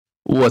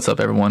What's up,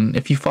 everyone?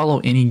 If you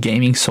follow any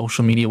gaming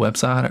social media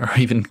website, or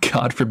even,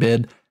 God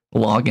forbid,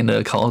 log into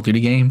a Call of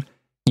Duty game,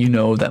 you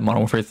know that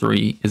Modern Warfare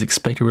 3 is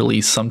expected to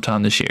release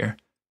sometime this year.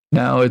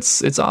 Now,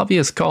 it's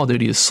obvious Call of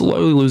Duty is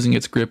slowly losing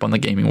its grip on the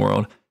gaming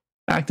world.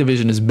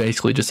 Activision is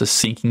basically just a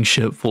sinking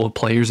ship full of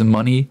players and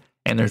money,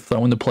 and they're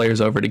throwing the players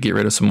over to get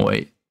rid of some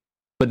weight.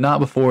 But not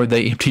before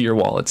they empty your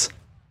wallets.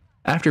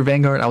 After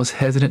Vanguard, I was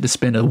hesitant to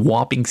spend a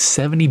whopping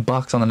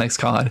 $70 on the next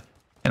COD,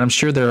 and I'm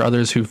sure there are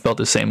others who felt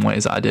the same way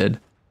as I did.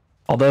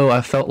 Although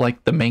I felt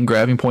like the main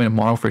grabbing point of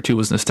Modern Warfare 2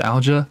 was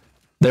nostalgia,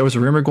 there was a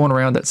rumor going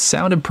around that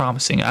sounded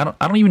promising. I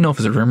don't even know if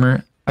it's a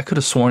rumor. I could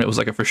have sworn it was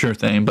like a for sure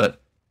thing, but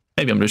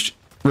maybe I'm just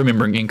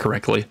remembering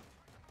incorrectly.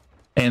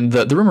 And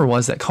the rumor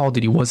was that Call of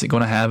Duty wasn't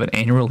going to have an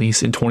annual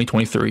release in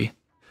 2023.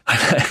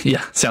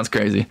 Yeah, sounds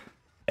crazy.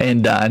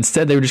 And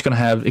instead, they were just going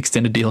to have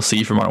extended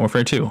DLC for Modern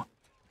Warfare 2.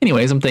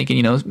 Anyways, I'm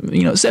thinking,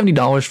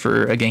 $70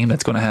 for a game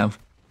that's going to have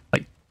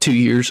like 2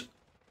 years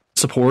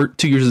support,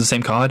 2 years of the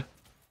same COD.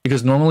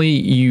 Because normally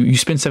you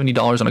spend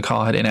 $70 on a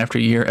COD, and after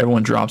a year,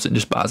 everyone drops it and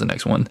just buys the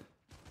next one.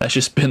 That's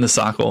just been the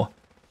cycle.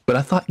 But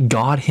I thought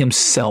God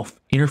himself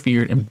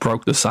interfered and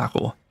broke the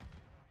cycle.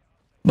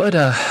 But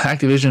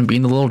Activision,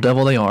 being the little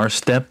devil they are,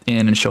 stepped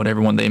in and showed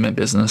everyone they meant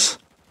business.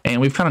 And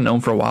we've kind of known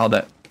for a while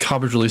that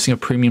COD was releasing a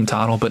premium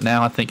title, but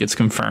now I think it's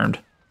confirmed.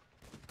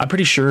 I'm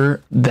pretty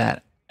sure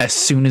that as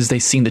soon as they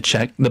seen the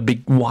check, the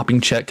big whopping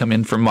check come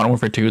in from Modern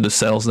Warfare 2, the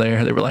sales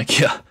there, they were like,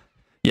 yeah,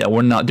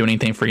 we're not doing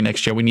anything for you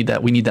next year. We need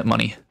that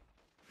money.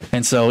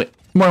 And so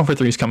Modern Warfare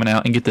 3 is coming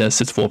out, and get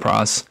this, it's full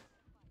price.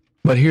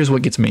 But here's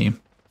what gets me.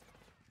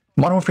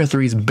 Modern Warfare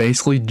 3 is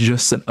basically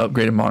just an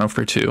upgraded Modern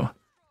Warfare 2.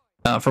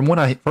 From what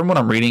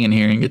I'm reading and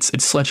hearing, it's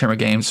Sledgehammer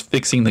Games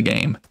fixing the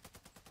game.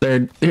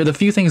 The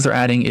few things they're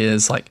adding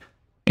is like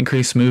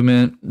increased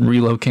movement,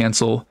 reload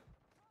cancel,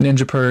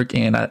 ninja perk,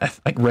 and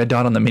like red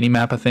dot on the mini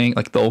map. I think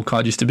like the old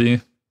COD used to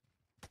be.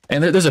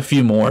 And there's a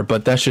few more,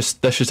 but that's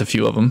just a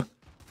few of them.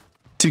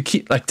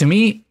 To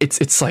me,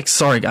 it's like,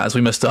 sorry guys,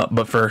 we messed up,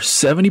 but for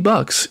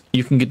 $70,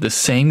 you can get the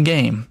same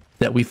game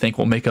that we think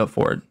will make up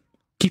for it.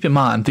 Keep in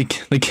mind, the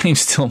game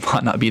still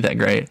might not be that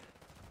great.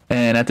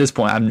 And at this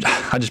point,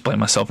 I just blame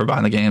myself for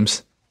buying the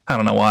games. I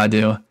don't know why I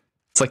do.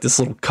 It's like this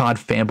little COD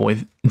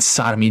fanboy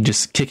inside of me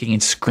just kicking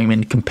and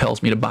screaming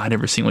compels me to buy it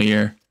every single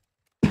year.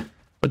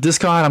 But this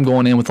COD, I'm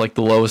going in with like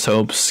the lowest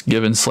hopes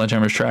given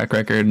Sledgehammer's track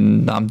record,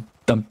 and I'm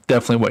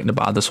definitely waiting to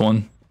buy this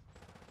one.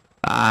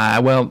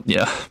 Well,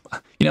 yeah.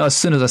 As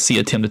soon as I see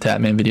a Tim the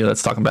Tatman video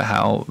that's talking about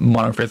how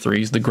Modern Warfare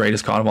 3 is the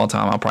greatest COD of all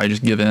time, I'll probably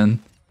just give in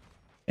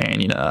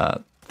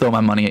and, throw my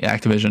money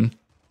at Activision.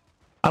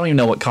 I don't even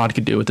know what COD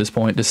could do at this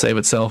point to save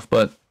itself,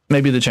 but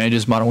maybe the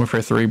changes Modern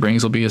Warfare 3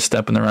 brings will be a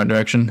step in the right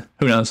direction.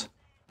 Who knows?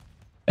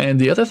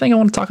 And the other thing I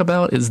want to talk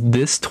about is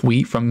this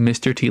tweet from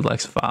Mr. T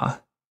Lexify.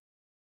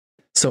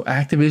 So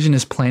Activision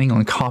is planning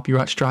on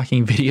copyright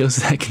striking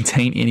videos that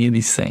contain any of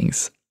these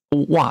things.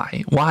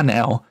 Why? Why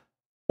now?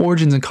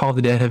 Origins and Call of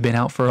the Dead have been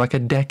out for like a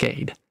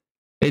decade.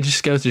 It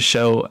just goes to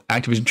show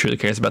Activision truly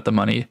cares about the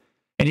money.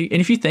 And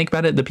if you think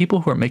about it, the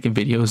people who are making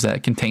videos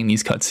that contain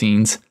these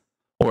cutscenes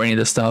or any of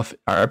this stuff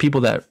are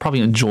people that probably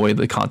enjoy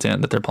the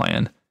content that they're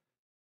playing.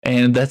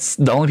 And that's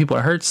the only people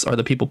it hurts are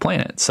the people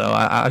playing it. So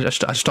I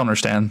just don't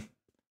understand.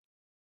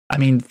 I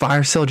mean,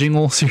 fire sale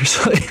jingle,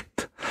 seriously.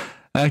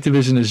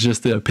 Activision is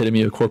just the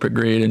epitome of corporate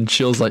greed, and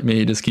chills like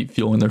me just keep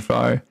fueling their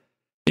fire.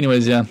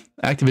 Anyways, yeah,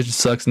 Activision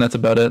sucks, and that's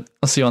about it.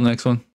 I'll see you on the next one.